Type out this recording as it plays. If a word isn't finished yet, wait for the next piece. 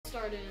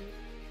start in.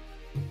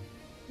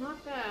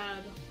 Not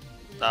bad.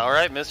 All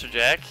right, Mr.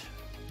 Jack.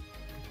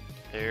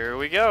 Here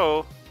we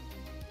go.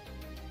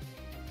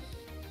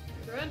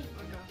 Good? Okay.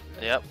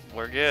 Yep,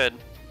 we're good.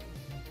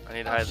 I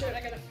need to hide. Shit,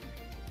 I gotta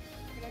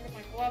get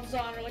my gloves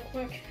on really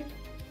quick.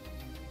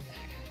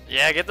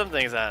 Yeah, get them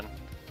things on.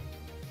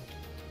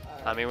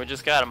 I mean, we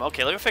just got them.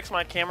 Okay, let me fix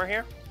my camera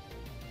here.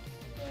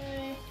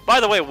 Okay.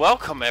 By the way,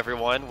 welcome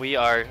everyone. We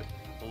are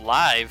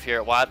live here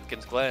at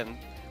Watkins Glen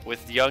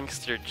with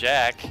youngster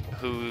Jack,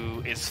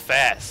 who is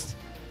fast.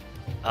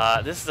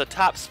 This is a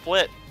top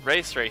split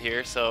race right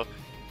here, so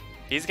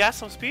he's got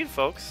some speed,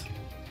 folks.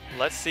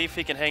 Let's see if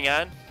he can hang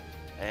on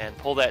and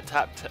pull that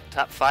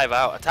top 5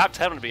 out. A top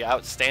 10 would be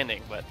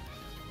outstanding, but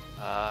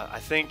I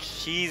think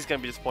he's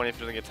going to be disappointed if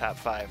he doesn't get top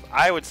 5.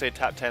 I would say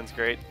top 10's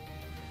great.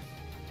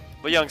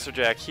 But youngster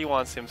Jack, he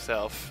wants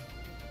himself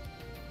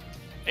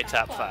a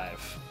top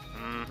 5.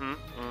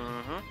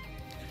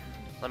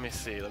 Let me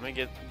see. Let me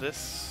get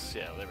this.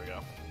 Yeah, there we go.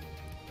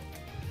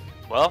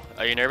 Well,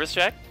 are you nervous,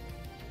 Jack?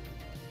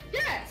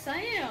 Yes, I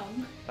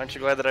am. Aren't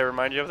you glad that I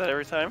remind you of that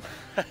every time?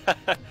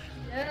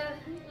 Yeah,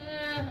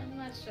 I'm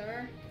not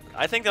sure.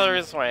 I think the only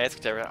reason why I ask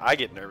it every time, I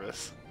get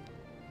nervous.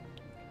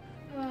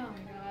 Oh my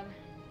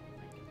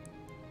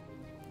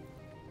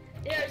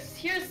god.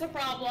 Here's the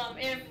problem.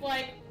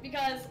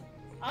 Because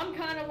I'm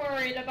kind of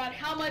worried about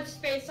how much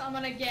space I'm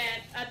gonna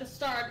get at the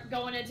start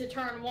going into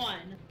turn 1.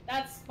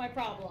 That's my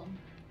problem.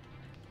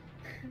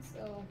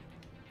 So,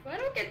 if I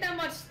don't get that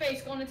much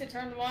space going into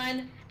turn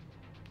 1,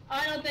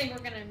 I don't think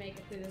we're gonna make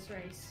it through this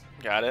race.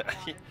 Got it.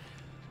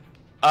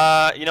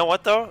 You know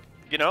what though?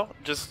 You know,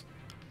 just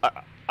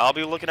I'll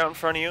be looking out in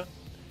front of you.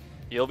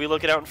 You'll be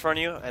looking out in front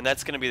of you, and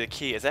that's gonna be the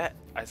key. Is that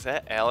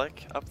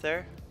Alec up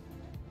there?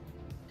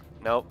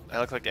 Nope, that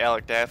looked like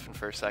Alec Daffin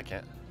for a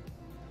second.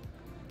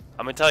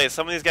 I'm gonna tell you,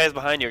 some of these guys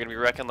behind you are gonna be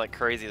wrecking like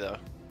crazy though.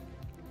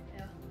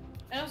 Yeah.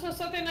 And also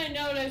something I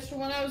noticed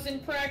when I was in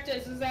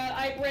practice is that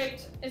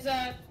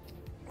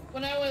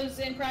when I was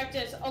in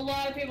practice, a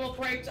lot of people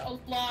braked a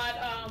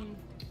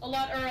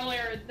lot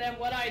earlier than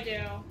what I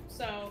do.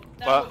 So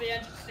that will be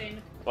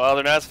interesting. Well,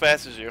 they're not as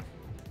fast as you.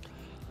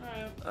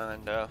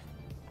 Alright. And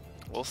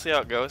we'll see how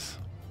it goes.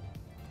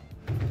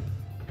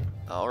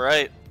 All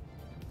right.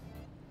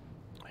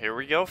 Here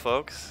we go,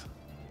 folks.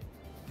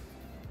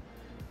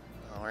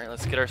 All right,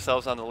 let's get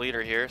ourselves on the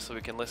leader here so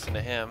we can listen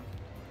to him.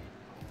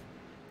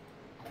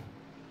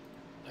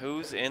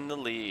 Who's in the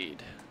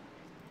lead?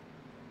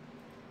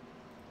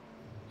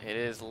 It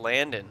is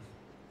Landon.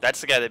 That's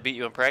the guy that beat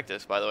you in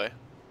practice, by the way.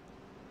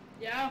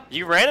 Yeah.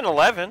 You ran an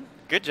 11.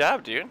 Good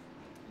job, dude.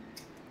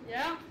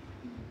 Yeah.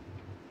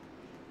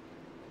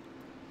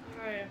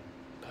 Alright.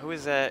 Who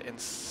is that in...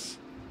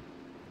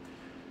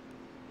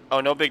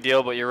 Oh, no big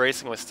deal, but you're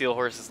racing with Steel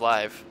Horses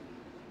Live.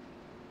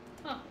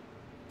 Huh.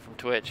 From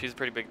Twitch. He's a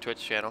pretty big Twitch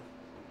channel.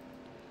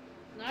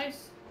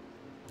 Nice.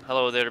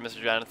 Hello there to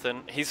Mr.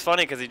 Jonathan. He's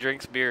funny because he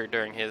drinks beer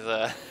during his...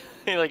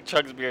 he like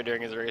chugs beer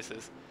during his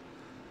races.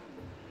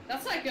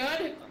 That's not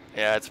good.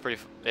 Yeah, it's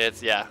pretty...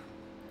 yeah.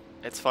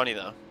 It's funny,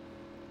 though.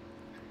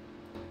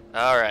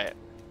 Alright.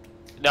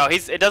 No,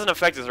 it doesn't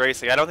affect his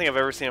racing. I don't think I've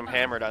ever seen him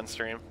hammered on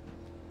stream.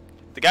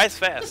 The guy's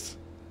fast.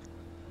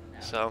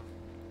 So...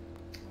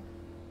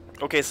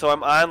 Okay, so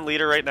I'm on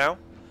leader right now,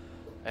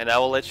 and I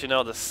will let you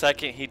know the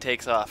second he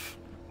takes off.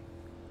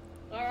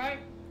 Alright.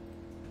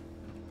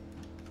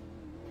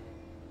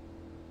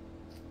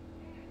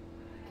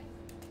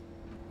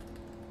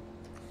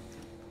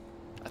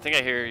 I think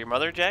I hear your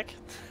mother, Jack?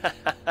 No,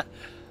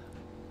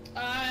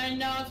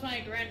 it's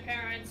my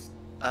grandparents.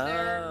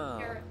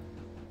 Oh.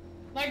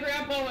 My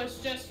grandpa was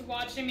just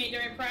watching me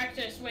during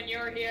practice when you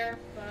were here,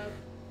 but...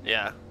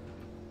 Yeah.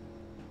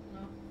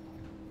 No.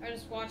 I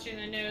was just watching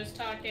the news,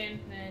 talking,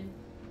 and...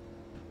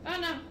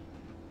 Oh,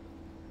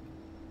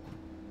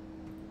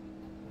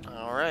 no.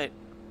 Alright.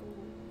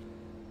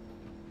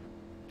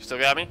 You still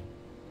got me?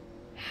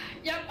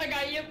 Yep, I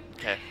got you.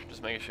 Okay,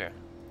 just making sure.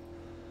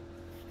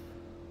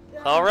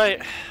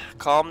 Alright,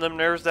 calm them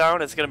nerves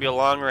down. It's going to be a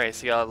long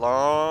race. You got a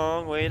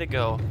long way to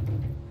go.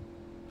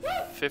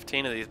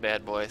 15 of these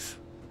bad boys.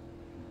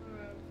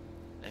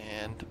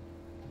 And...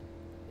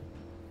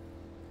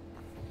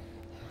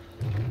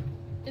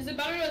 Is it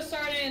better to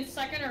start in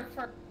second or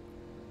first?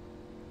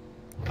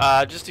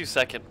 Just do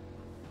second.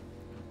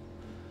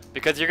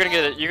 Because you're gonna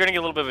get a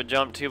little bit of a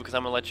jump too, because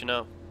I'm gonna let you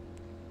know.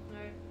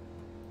 Alright.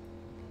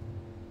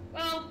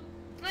 Well,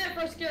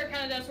 first gear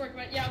kind of does work,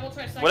 but yeah, we'll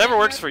try second. Whatever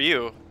works for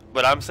you,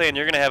 but I'm saying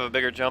you're gonna have a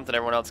bigger jump than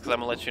everyone else because I'm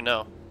gonna let you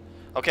know.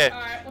 Okay.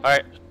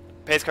 Alright.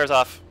 Pace car's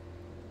off.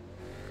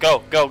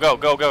 Go, go, go,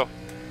 go, go.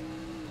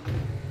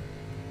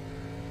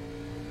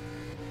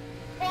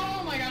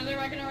 Oh my god, they're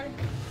wrecking already.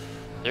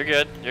 You're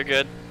good. You're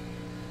good.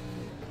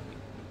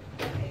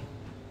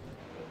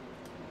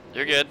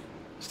 You're good.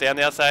 Stay on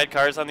the outside.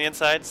 Car's on the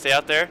inside. Stay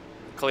out there.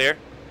 Clear.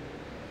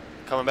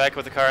 Coming back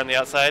with the car on the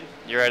outside.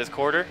 You're at his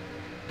quarter.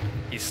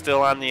 He's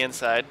still on the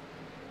inside.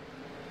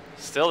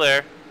 Still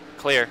there.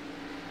 Clear.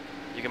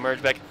 You can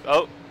merge back.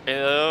 Oh.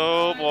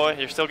 Oh boy.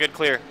 You're still good.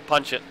 Clear.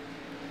 Punch it.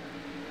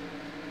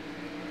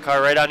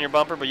 Car right on your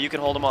bumper, but you can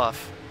hold him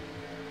off.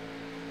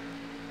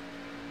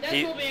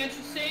 This will be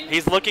interesting.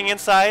 He's looking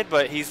inside,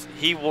 but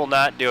he will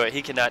not do it.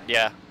 He cannot.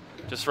 Yeah,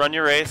 just run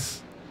your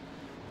race.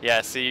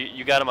 Yeah, see,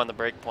 you got him on the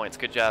brake points.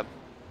 Good job.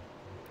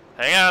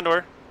 Hang on to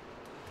her.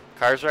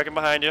 Car's wrecking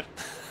behind you.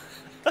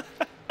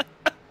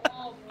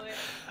 Oh boy.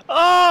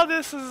 Oh,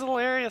 this is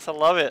hilarious. I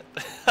love it.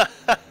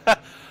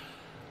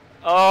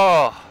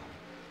 Oh.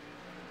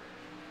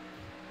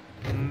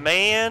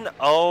 Man,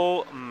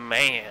 oh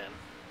man.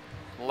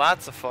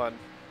 Lots of fun.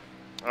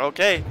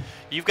 Okay,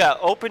 you've got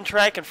open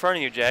track in front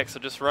of you, Jack, so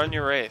just run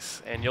your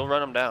race, and you'll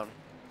run them down.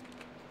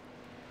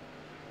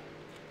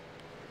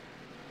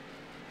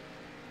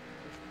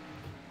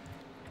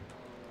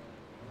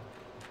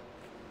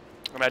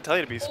 And I tell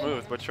you to be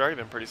smooth, but you've already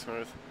been pretty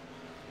smooth.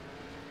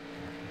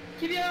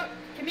 Keep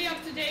me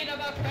up to date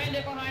about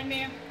Bandit behind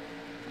me.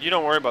 You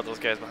don't worry about those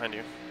guys behind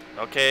you.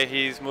 Okay,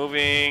 he's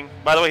moving.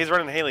 By the way, he's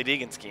running the Haley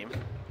Deegan scheme.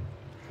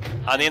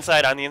 On the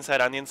inside, on the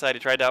inside, on the inside. He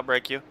tried to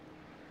outbrake you.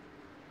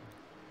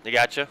 He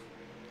got you.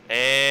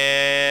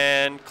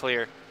 And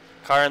clear.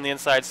 Car on the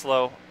inside,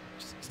 slow.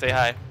 Just stay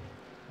high.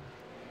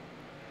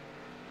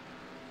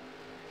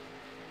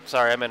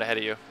 Sorry, I meant ahead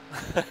of you.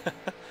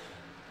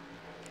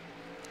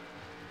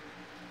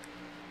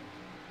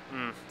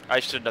 I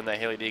should have done that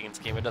Haley Deegan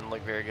scheme. It doesn't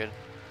look very good.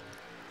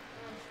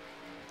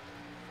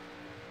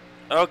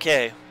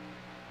 Okay.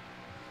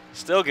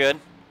 Still good.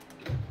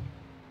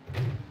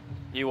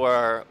 You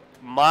are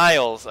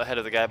miles ahead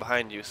of the guy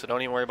behind you, so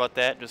don't even worry about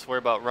that. Just worry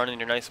about running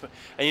your nice.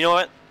 And you know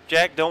what,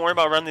 Jack? Don't worry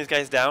about running these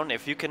guys down.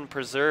 If you can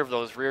preserve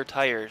those rear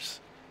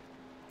tires,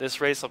 this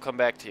race will come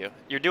back to you.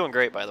 You're doing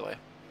great, by the way.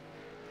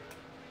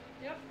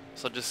 Yep.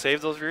 So just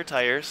save those rear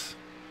tires,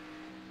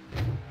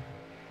 and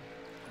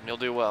you'll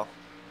do well.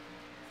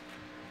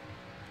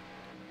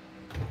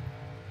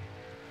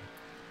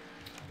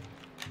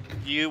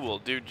 You will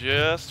do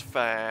just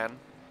fine.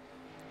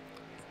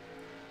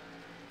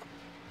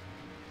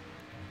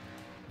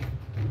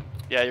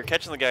 Yeah, you're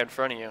catching the guy in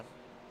front of you.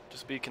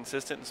 Just be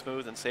consistent and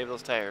smooth and save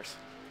those tires.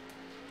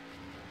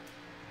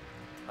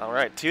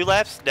 Alright, 2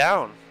 laps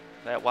down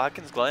at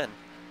Watkins Glen.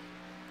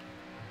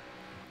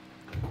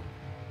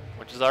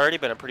 Which has already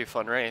been a pretty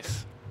fun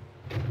race.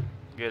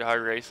 Good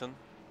hard racing.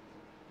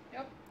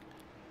 Yep.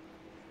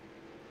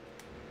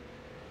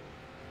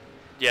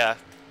 Yeah,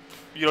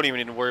 you don't even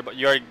need to worry about.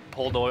 You already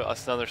pulled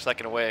us another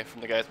second away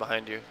from the guys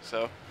behind you,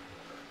 so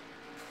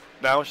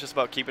now it's just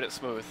about keeping it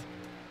smooth.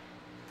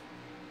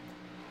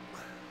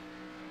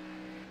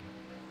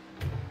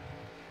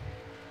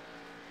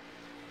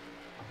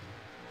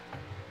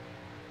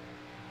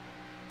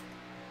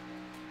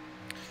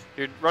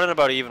 You're running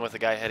about even with the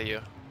guy ahead of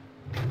you.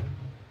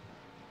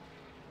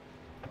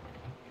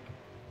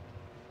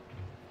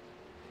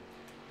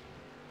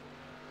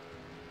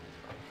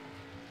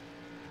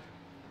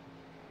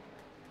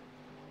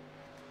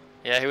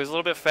 Yeah, he was a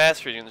little bit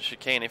faster in the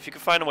chicane. If you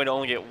can find a way to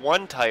only get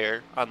 1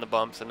 tire on the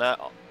bumps and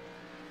not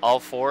all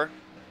 4,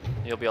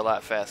 you'll be a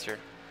lot faster.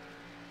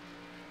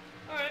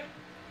 Alright.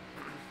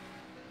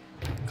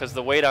 Because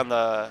the weight on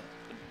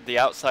the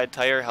outside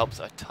tire helps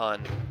a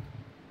ton.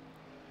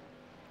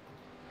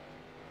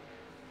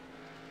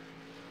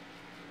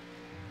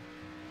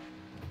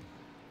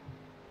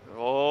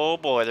 Oh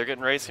boy, they're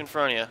getting raced in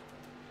front of you.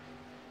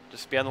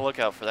 Just be on the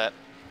lookout for that.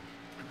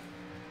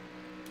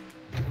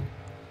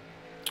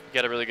 You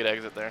got a really good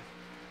exit there.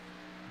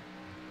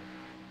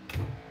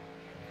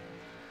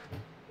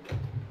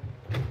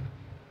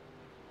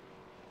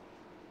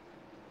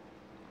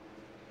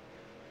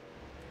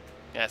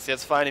 Yeah, see,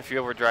 that's fine if you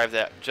overdrive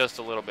that just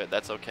a little bit.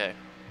 That's okay.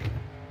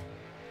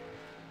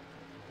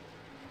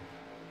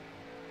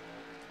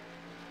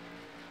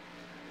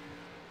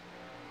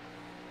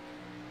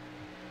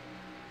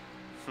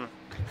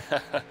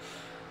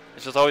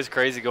 It's just always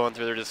crazy going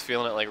through there, just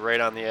feeling it like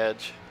right on the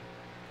edge.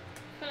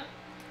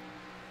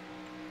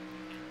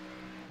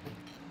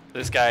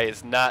 This guy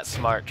is not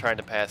smart trying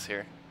to pass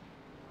here.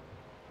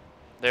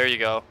 There you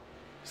go.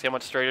 See how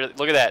much straighter?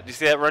 Look at that. Do you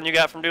see that run you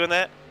got from doing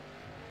that?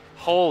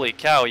 Holy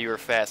cow, you were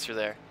faster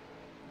there.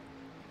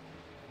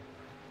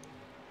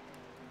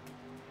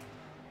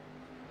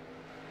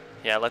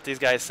 Yeah, let these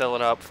guys settle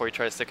it out before you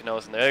try to stick a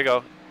nose in. There you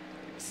go.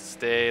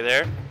 Stay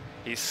there.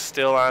 He's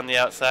still on the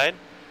outside.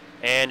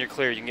 And you're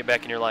clear. You can get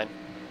back in your line.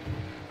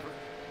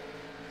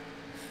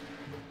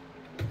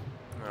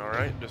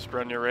 Alright, just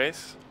run your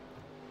race.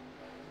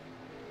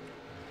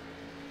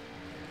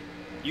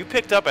 You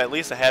picked up at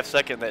least a half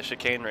second that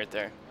chicane right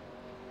there.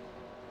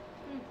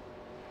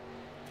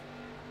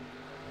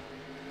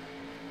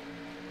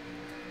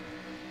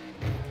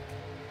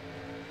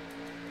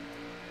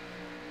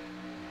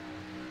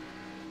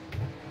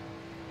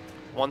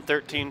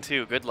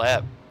 .113.2, good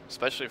lap,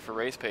 especially for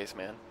race pace,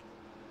 man.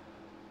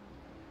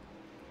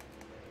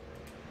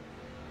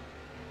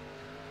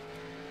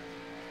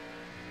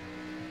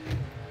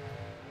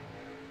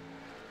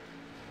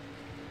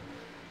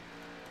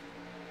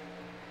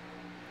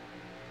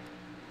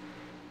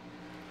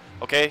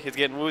 Okay, he's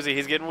getting woozy.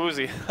 He's getting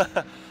woozy.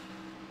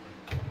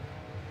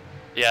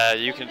 Yeah,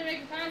 you can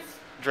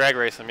drag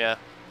race him, yeah.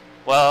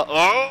 Well,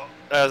 oh,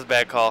 that was a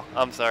bad call.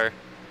 I'm sorry.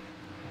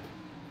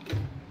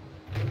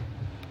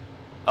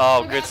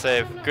 Oh, good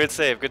save. Good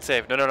save. Good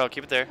save. No, no, no.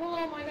 Keep it there.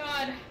 Oh my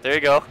god. There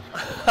you go. You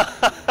know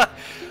what?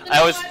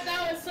 That was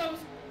so.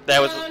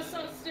 That was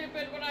so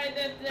stupid what I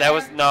did there. That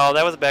was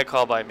that was a bad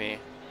call by me.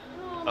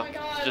 Oh my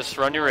god. Just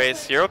run your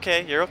race. You're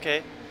okay. You're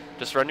okay.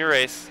 Just run your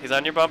race. He's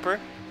on your bumper.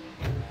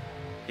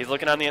 He's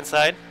looking on the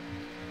inside.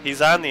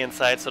 He's on the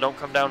inside, so don't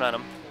come down on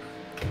him.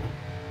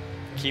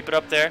 Keep it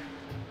up there.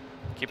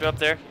 Keep it up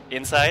there.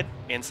 Inside.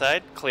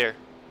 Inside. Clear.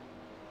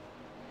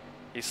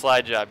 He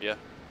slide jobbed you.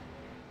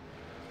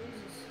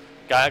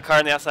 Got a car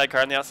on the outside.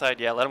 Car on the outside.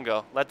 Yeah, let him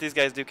go. Let these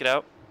guys duke it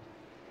out.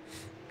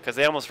 Because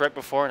they almost wrecked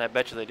before, and I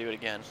bet you they do it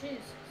again. Jesus.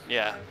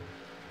 Yeah.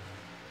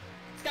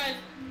 This guy's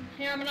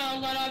here. I'm gonna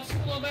let off just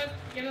a little bit.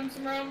 Give him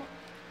some room.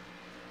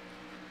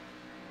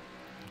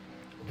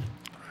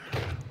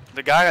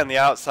 The guy on the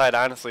outside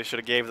honestly should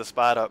have gave the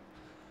spot up.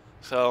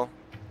 So,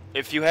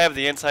 if you have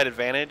the inside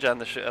advantage on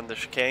the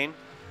chicane,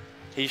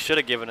 he should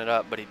have given it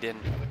up, but he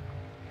didn't.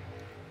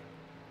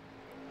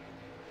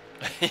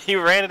 He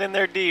ran it in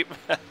there deep.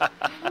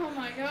 Oh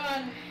my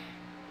god.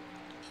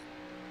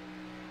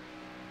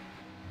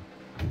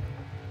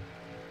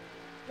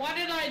 Why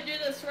did I do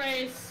this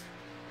race?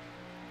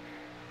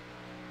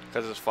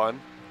 Because it's fun,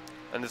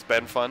 and it's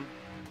been fun.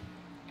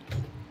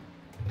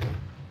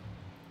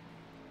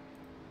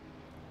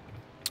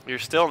 You're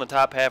still in the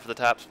top half of the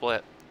top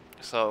split,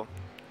 so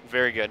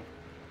very good.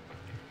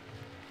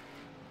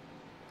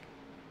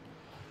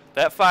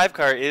 That 5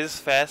 car is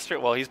faster.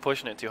 Well, he's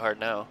pushing it too hard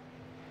now.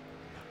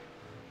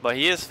 But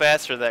he is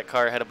faster, that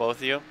car ahead of both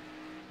of you.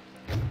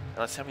 Now,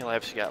 let's see how many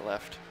laps you got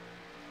left.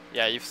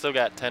 Yeah, you've still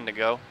got 10 to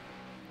go.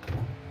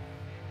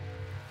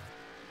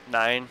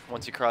 9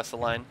 once you cross the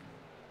line.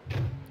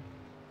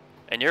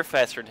 And you're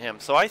faster than him.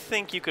 So I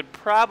think you could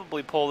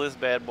probably pull this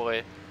bad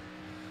boy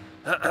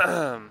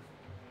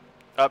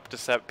up to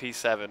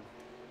P7.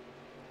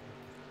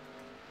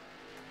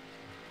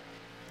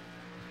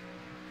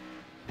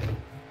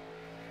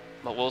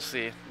 But we'll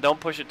see. Don't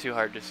push it too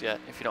hard just yet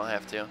if you don't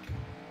have to.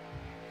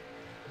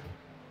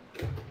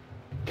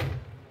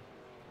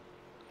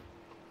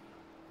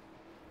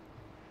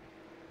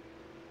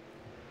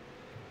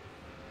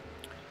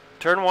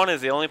 Turn 1 is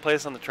the only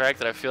place on the track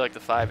that I feel like the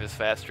 5 is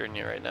faster than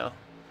you right now.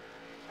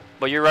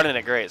 But you're running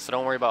it great, so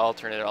don't worry about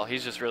alternate at all.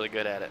 He's just really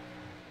good at it,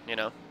 you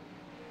know?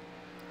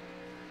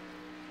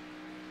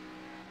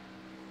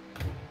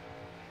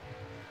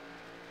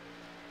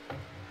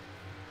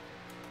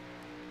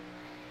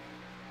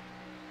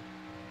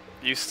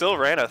 You still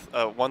ran a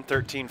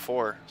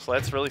 1:13.4, so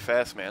that's really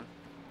fast, man.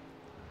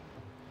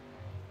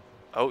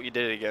 Oh, you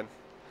did it again.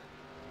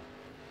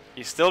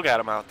 You still got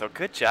him out, though.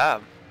 Good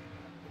job.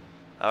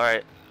 All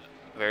right.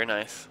 Very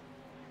nice.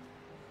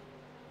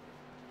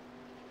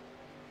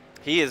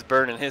 He is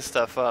burning his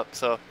stuff up,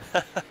 so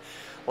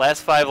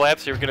last 5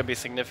 laps you're going to be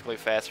significantly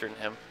faster than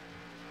him.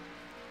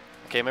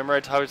 Okay, remember I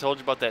told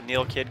you about that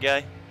Neil Kidd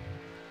guy?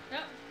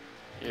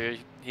 Yep.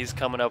 He's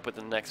coming up with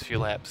the next few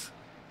laps.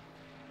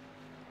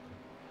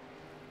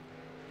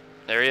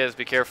 There he is.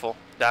 Be careful.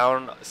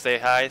 Down. Stay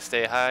high.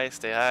 Stay high.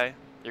 Stay high.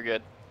 You're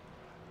good.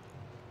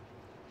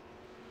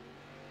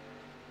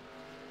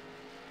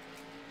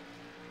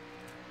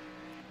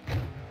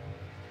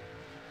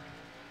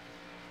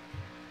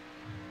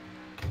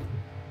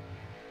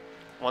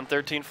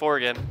 $113.4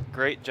 again.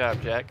 Great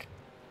job, Jack.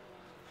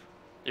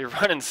 You're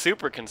running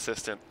super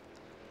consistent.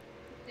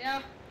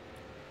 Yeah.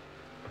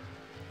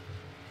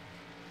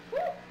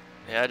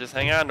 Yeah, just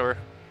hang on to her.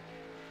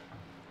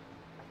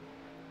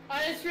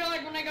 I just feel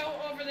like when I go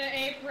over the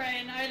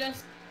apron, I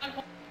just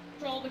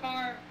control the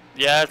car.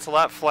 Yeah, it's a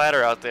lot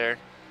flatter out there.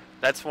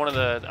 That's one of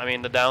the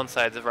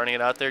downsides of running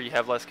it out there. You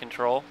have less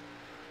control.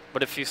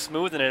 But if you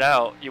smoothen it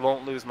out, you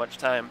won't lose much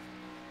time.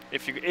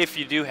 If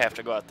you do have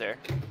to go out there.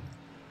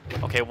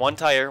 Okay, one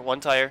tire.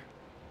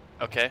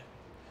 Okay.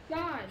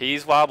 God.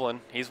 He's wobbling.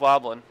 He's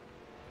wobbling.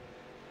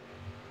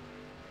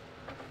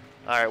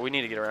 All right, we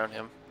need to get around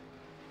him.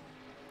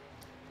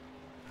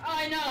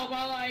 I know,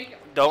 but like.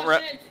 Don't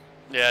wreck.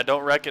 Yeah,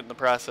 don't wreck it in the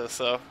process.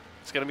 So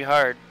it's gonna be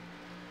hard,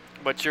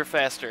 but you're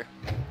faster.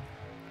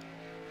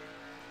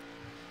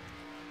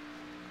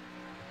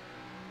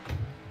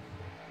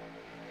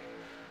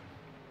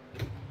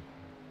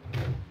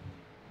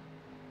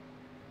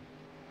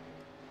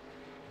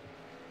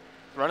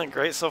 Running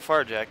great so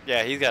far, Jack.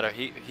 Yeah,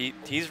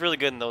 he's really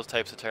good in those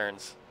types of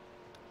turns.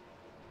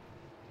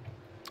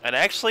 And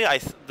actually,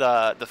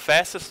 the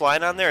fastest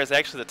line on there is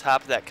actually the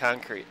top of that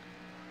concrete.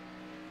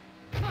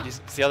 Huh. You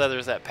see how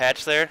there's that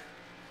patch there?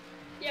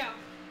 Yeah.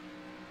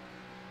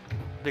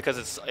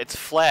 Because it's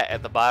flat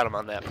at the bottom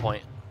on that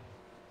point.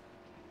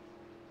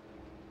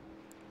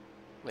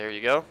 There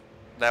you go.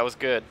 That was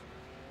good.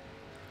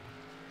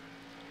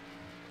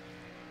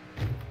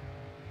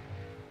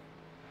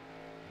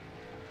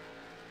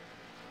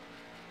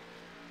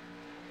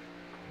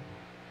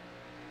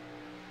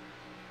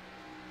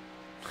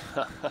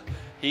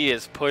 He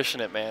is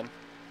pushing it, man.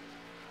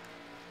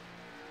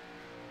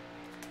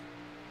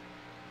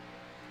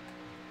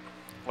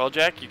 Well,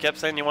 Jack, you kept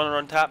saying you want to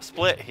run top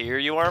split. Here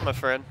you are, my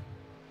friend.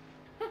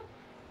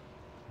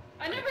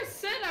 I never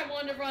said I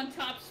wanted to run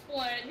top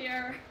split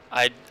here.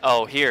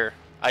 Here.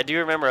 I do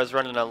remember I was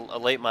running a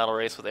late model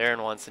race with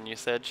Aaron once, and you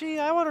said, "Gee,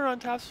 I want to run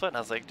top split." And I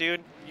was like,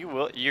 "Dude, you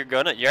will. You're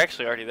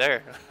actually already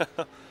there."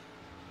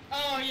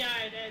 Oh yeah,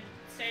 I did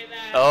say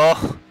that.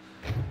 Oh,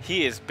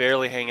 he is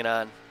barely hanging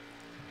on.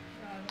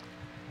 God.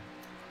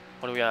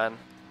 What are we on?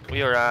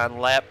 We are on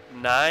lap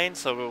 9,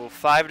 so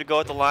 5 to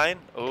go at the line.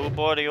 Oh,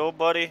 buddy, oh,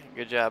 buddy.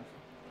 Good job.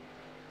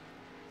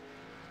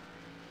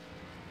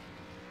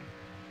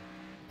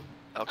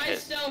 Okay. I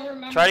still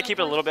remember. Try to keep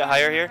it a little bit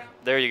higher here.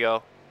 There you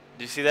go.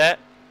 Did you see that?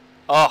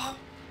 Oh,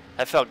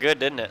 that felt good,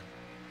 didn't it?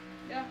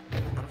 Yeah.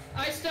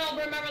 I still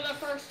remember the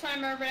first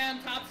time I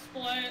ran top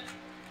split.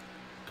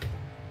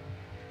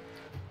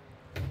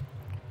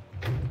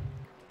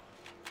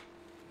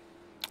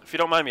 If you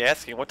don't mind me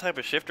asking, what type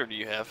of shifter do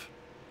you have?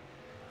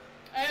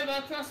 I have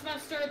a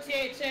Thrustmaster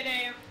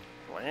TH8A.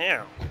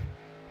 Wow.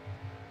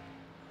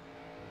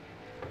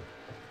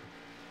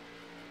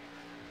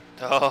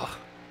 Oh.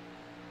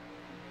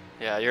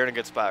 Yeah, you're in a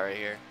good spot right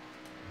here.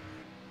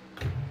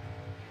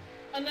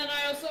 And then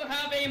I also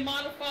have a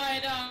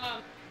modified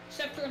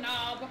shifter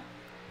knob.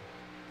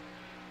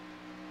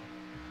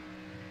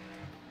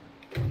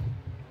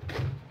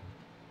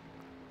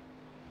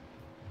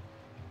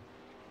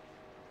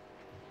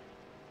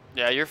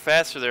 Yeah, you're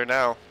faster there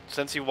now.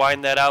 Since you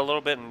wind that out a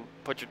little bit and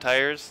put your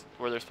tires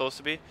where they're supposed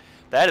to be,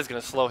 that is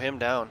going to slow him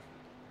down.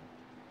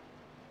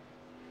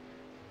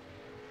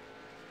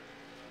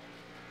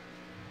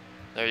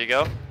 There you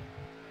go.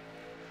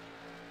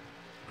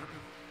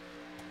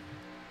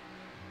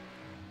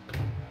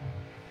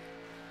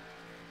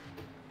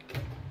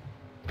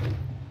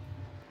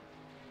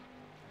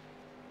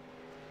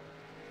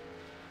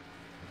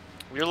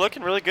 You're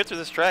looking really good through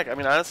this track. I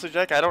mean, honestly,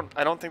 Jack, I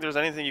don't think there's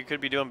anything you could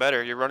be doing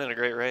better. You're running a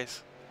great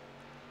race.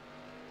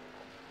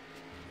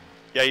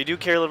 Yeah, you do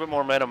carry a little bit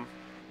more momentum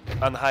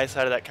on the high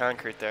side of that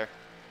concrete there.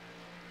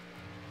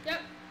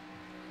 Yep.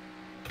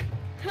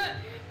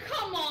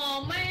 Come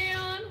on,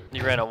 man.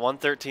 You ran a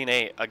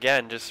 1:13.8.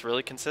 Again, just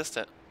really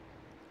consistent.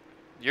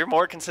 You're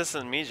more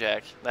consistent than me,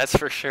 Jack. That's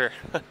for sure.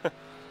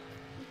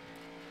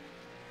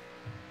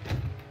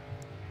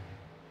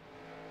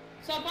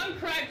 So if I'm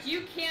correct,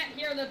 you can't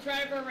hear the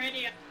driver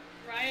radio,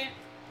 right?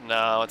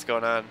 No, what's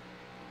going on?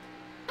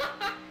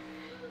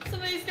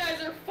 Some of these guys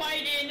are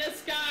fighting.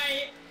 This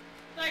guy,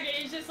 like,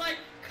 he's just like,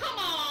 come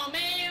on,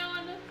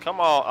 man. Come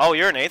on. Oh,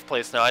 you're in 8th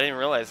place now. I didn't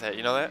realize that.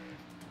 You know that?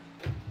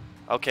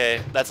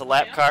 Okay, that's a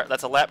lap car.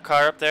 That's a lap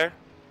car up there.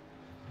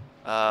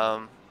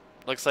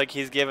 Looks like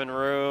he's giving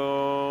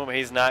room.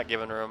 He's not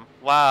giving room.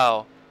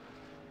 Wow.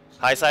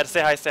 High side.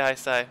 Stay high. Stay high.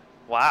 Stay.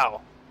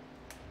 Wow.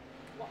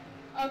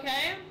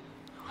 Okay.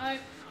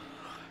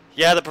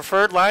 Yeah, the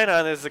preferred line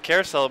on is the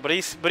carousel, but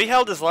he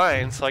held his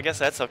line, so I guess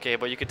that's okay.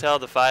 But you could tell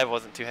the 5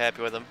 wasn't too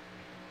happy with him.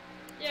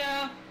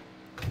 Yeah.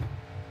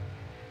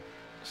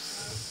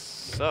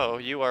 So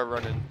you are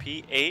running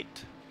P8.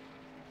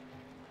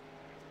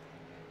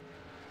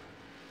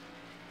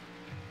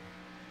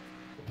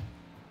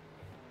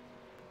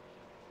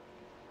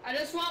 I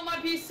just want my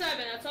P7.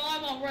 That's all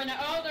I want. Run.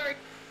 Oh, there.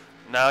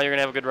 Now you're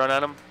gonna have a good run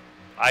on him.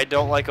 I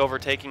don't like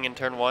overtaking in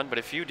turn 1, but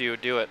if you do,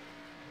 do it.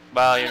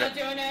 Well, I'm not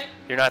doing it.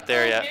 You're not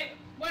there yet.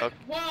 What? Okay.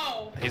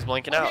 Whoa. He's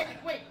blinking out.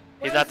 Wait.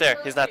 He's not there.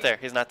 He's not there.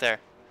 He's not there.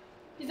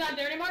 He's not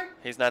there anymore?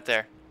 He's not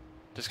there.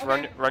 Just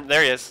Okay. run.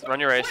 There he is. Run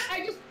your race. What?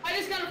 I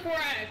just got a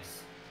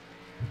 4X.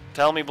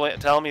 Tell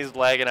him he's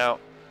lagging out.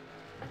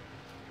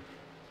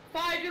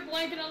 5, you're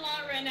blanking a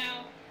lot right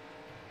now.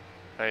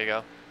 There you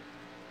go.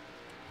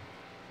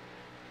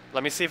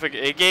 Let me see if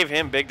it gave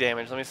him big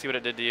damage. Let me see what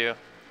it did to you.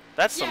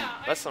 That's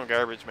some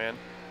garbage, man.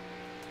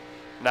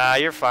 Nah,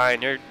 you're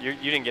fine. You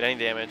didn't get any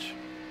damage.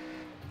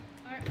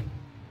 Alright.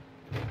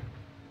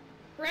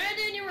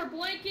 Brandon, you were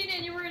blinking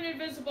and you were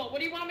invisible. What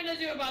do you want me to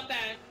do about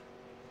that?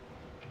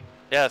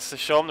 Yeah, so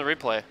show him the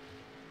replay.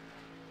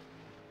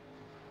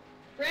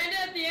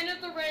 Brandon, at the end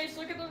of the race,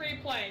 look at the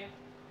replay.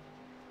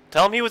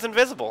 Tell him he was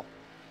invisible.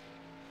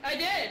 I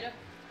did.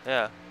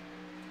 Yeah.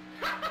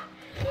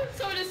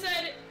 Someone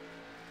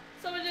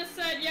just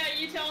said, yeah,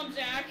 you tell him,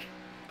 Jack.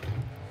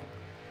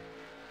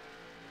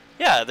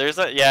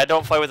 Yeah,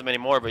 don't fight with him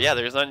anymore, but yeah,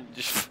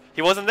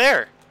 he wasn't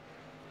there.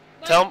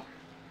 But Tell him.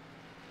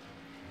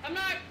 I'm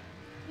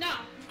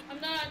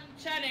not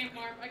chatting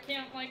anymore. I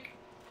can't, like.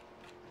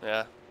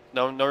 Yeah,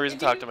 no reason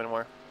to talk to him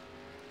anymore.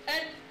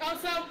 And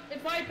also,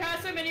 if I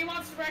pass him and he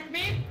wants to wreck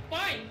me,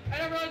 fine. I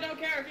don't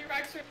care if he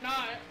wrecks or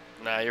not.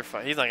 Nah, you're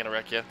fine. He's not gonna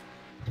wreck you.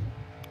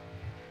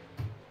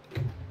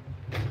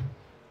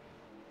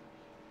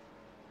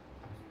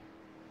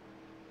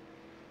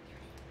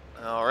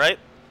 All right,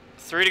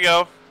 3 to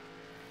go.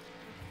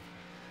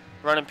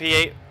 Running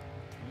P8,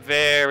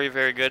 very,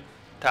 very good.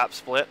 Top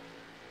split.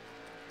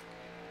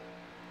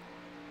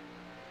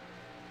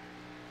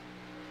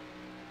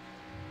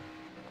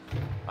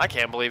 I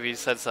can't believe he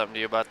said something to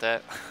you about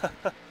that.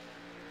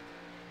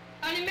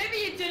 I mean, maybe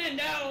he didn't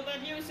know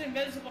that he was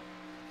invisible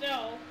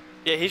still.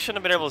 Yeah, he shouldn't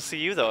have been able to see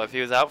you though if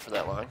he was out for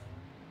that long.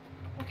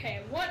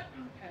 Okay, what?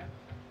 Okay.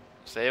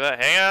 Save it.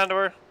 Hang on to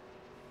her.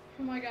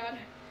 Oh my god.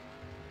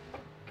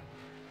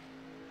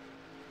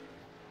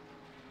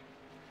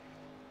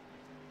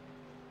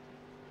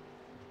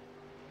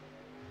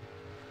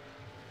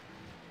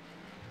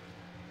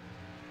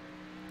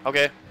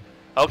 Okay.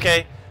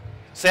 Okay.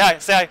 Say hi.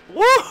 Say hi.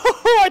 Woo!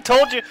 I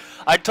told you.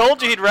 I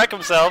told you he'd wreck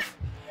himself.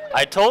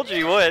 I told you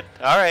he would.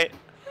 All right.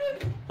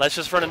 Let's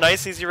just run a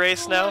nice, easy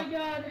race now. Oh my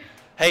god.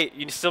 Hey,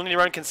 you still need to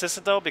run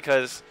consistent though,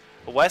 because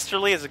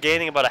Westerly is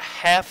gaining about a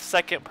half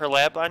second per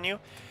lap on you,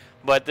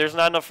 but there's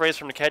not enough race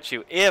for him to catch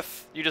you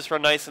if you just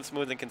run nice and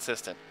smooth and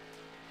consistent.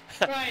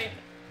 Right.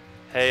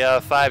 Hey,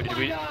 Five,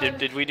 Oh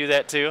did we do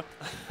that too?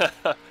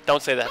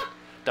 Don't say that.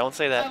 Don't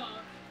say that. Oh.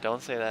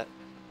 Don't say that.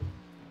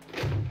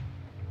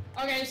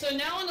 Okay, so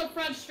now on the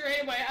front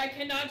straightaway, I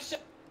cannot show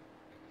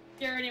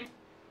here anymore.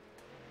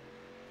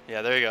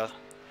 Yeah, there you go.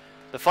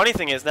 The funny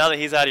thing is, now that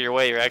he's out of your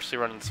way, you're actually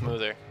running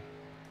smoother.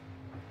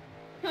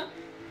 All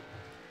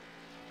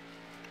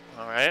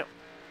right.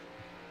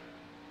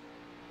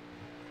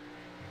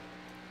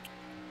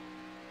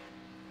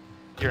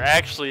 You're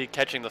actually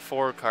catching the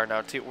forward car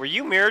now too. Were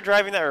you mirror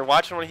driving that or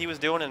watching what he was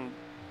doing and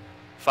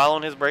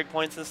following his brake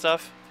points and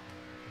stuff?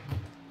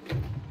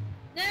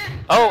 Nah.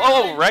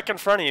 Oh, wreck in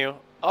front of you.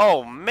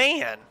 Oh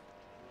man,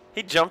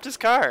 he jumped his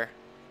car.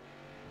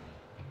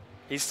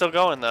 He's still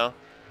going though.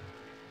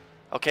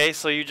 Okay,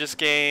 so you just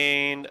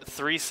gained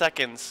 3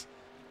 seconds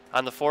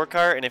on the 4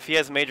 car, and if he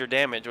has major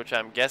damage, which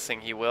I'm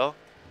guessing he will.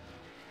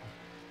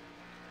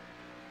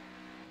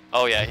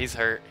 Oh yeah, he's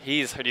hurt.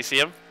 He's hurt. Do you see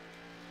him?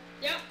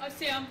 Yep, I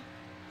see him.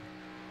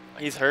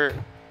 He's hurt.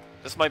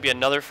 This might be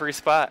another free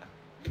spot.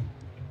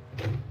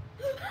 Look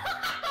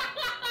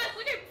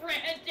at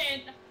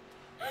Brandon.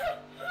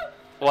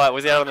 What,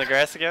 was he out on the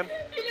grass again?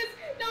 He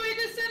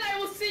just said, I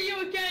will see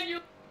you again,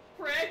 you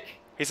prick.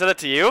 He said that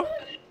to you?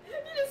 He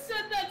just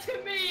said that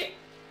to me.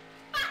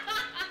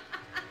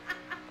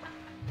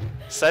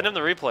 Send him the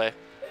replay.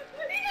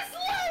 He just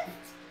left.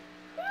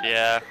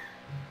 Yeah.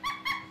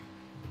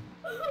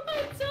 I'm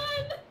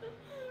done.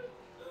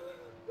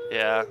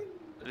 Yeah.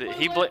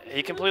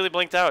 He completely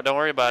blinked out. Don't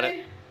worry about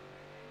it.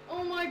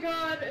 Oh my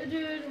god,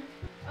 dude.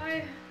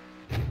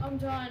 I'm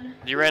done.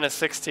 You ran a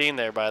 16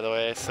 there, by the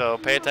way, so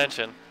pay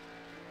attention.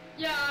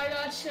 Yeah, I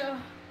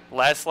gotcha.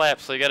 Last lap,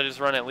 so you gotta just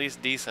run at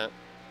least decent.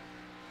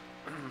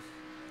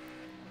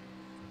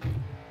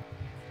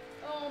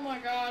 Oh my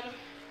god.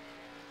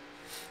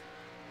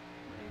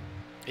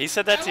 He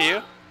said that to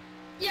you?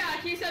 Yeah,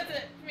 he said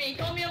that to me. He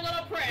called me a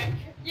little prick.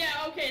 Yeah,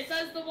 okay,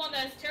 says the one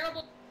that's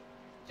terrible.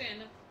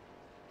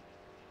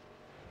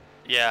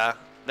 Yeah,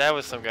 that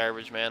was some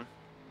garbage, man.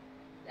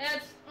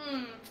 That's,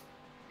 Am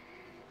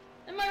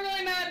I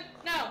really mad?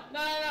 No,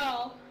 not at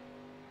all.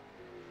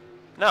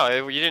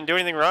 No, you didn't do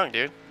anything wrong,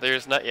 dude.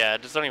 There's not, yeah,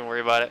 just don't even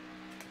worry about it.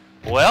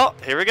 Well,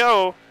 here we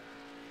go.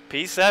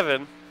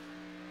 P7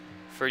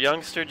 for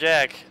youngster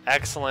Jack.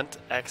 Excellent,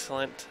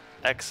 excellent,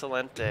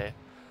 excellent day.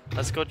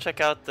 Let's go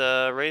check out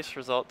the race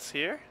results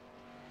here.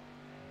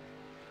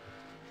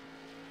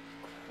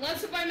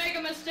 Unless if I make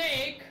a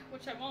mistake,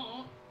 which I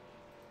won't.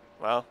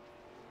 Well,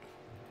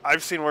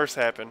 I've seen worse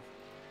happen.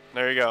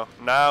 There you go.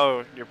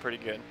 Now you're pretty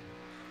good.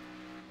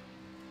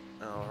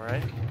 All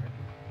right.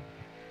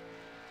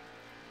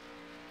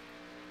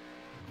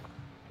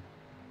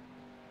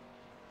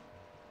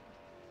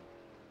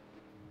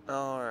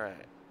 All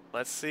right.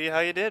 Let's see how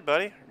you did,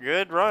 buddy.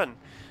 Good run.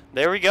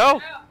 There we go.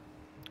 Yeah.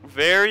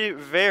 Very,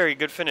 very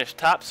good finish.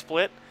 Top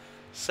split.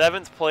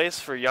 7th place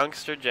for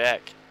youngster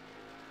Jack.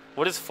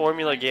 What is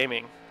Formula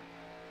Gaming?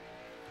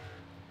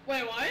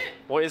 Wait, what?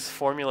 What is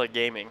Formula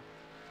Gaming?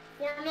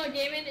 Formula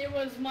Gaming, it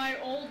was my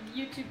old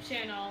YouTube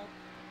channel.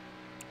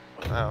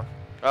 Wow.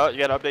 Oh, you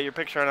gotta update your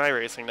picture on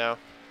iRacing now.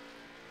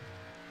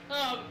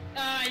 Oh,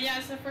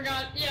 yes, I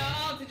forgot. Yeah,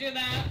 I'll have to do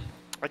that.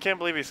 I can't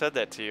believe he said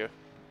that to you.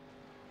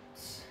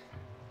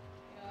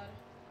 God.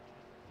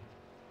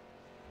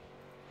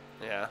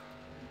 Yeah.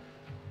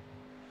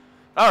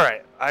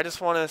 Alright, I just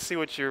want to see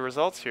what your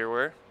results here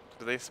were.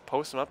 Did they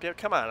post them up yet?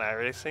 Come on,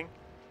 iRacing.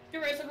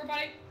 Good race,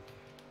 everybody.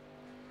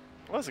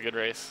 It was a good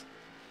race.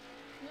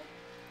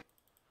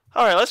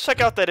 Alright, let's check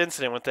out that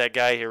incident with that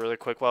guy here really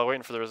quick while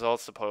waiting for the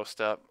results to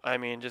post up. I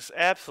mean, just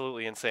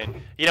absolutely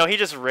insane. You know, he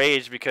just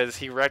raged because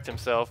he wrecked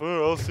himself.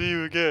 Oh, I'll see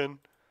you again.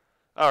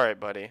 Alright,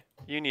 buddy.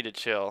 You need to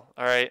chill,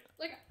 alright?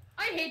 Like,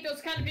 I hate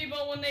those kind of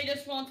people when they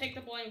just won't take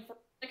the blame for.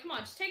 Like, come on,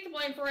 just take the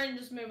blame for it and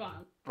just move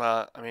on.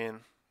 I mean,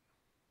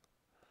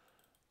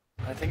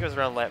 I think it was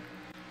around lap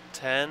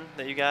 10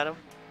 that you got him.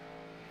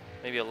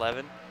 Maybe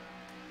 11.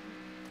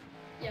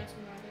 Yeah,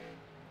 something around there.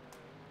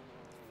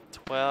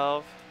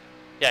 12.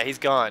 Yeah, he's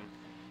gone.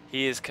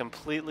 He is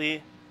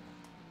completely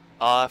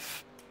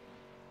off.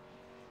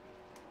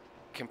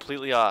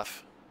 Completely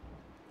off.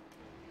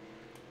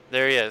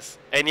 There he is.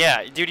 And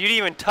yeah, dude, you didn't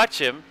even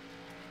touch him.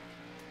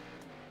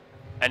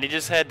 And he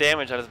just had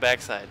damage on his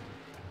backside.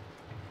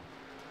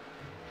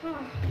 Too far,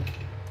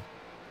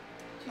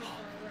 right?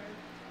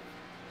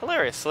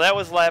 Hilarious. So that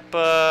was lap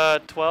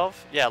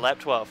 12? Yeah, lap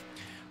 12.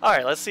 All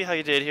right, let's see how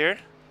you did here.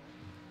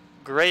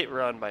 Great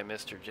run by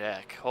Mr.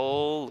 Jack.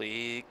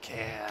 Holy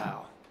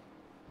cow.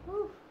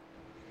 Whew.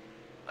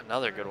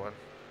 Another good one.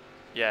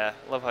 Yeah,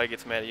 love how he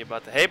gets mad at you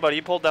about that. Hey, buddy,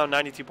 you pulled down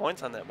 92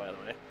 points on that, by the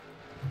way.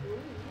 Ooh,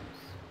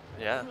 nice.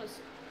 Yeah. I'm gonna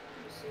see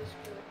this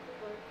real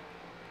quick.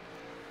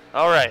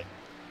 All right.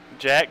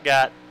 Jack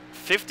got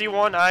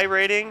 51 I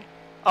rating.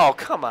 Oh,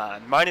 come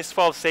on. Minus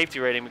 12 safety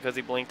rating because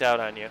he blinked out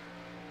on you.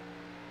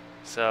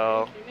 So, Are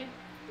you kidding me?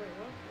 Wait,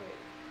 what?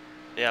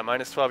 Wait. yeah,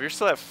 minus 12. You're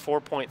still at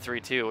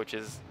 4.32, which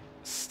is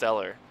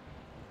stellar.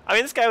 I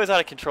mean, this guy was out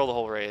of control the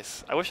whole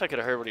race. I wish I could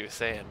have heard what he was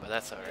saying, but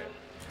that's all right.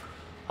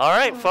 All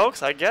right,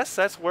 folks, I guess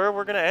that's where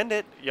we're going to end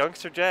it.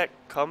 Youngster Jack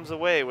comes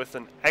away with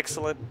an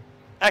excellent,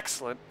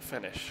 excellent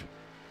finish.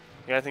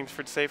 You got anything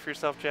to say for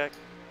yourself, Jack?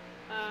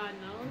 No,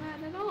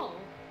 not at all.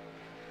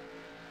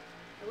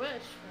 I wish,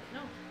 but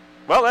no.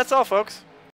 Well, that's all, folks.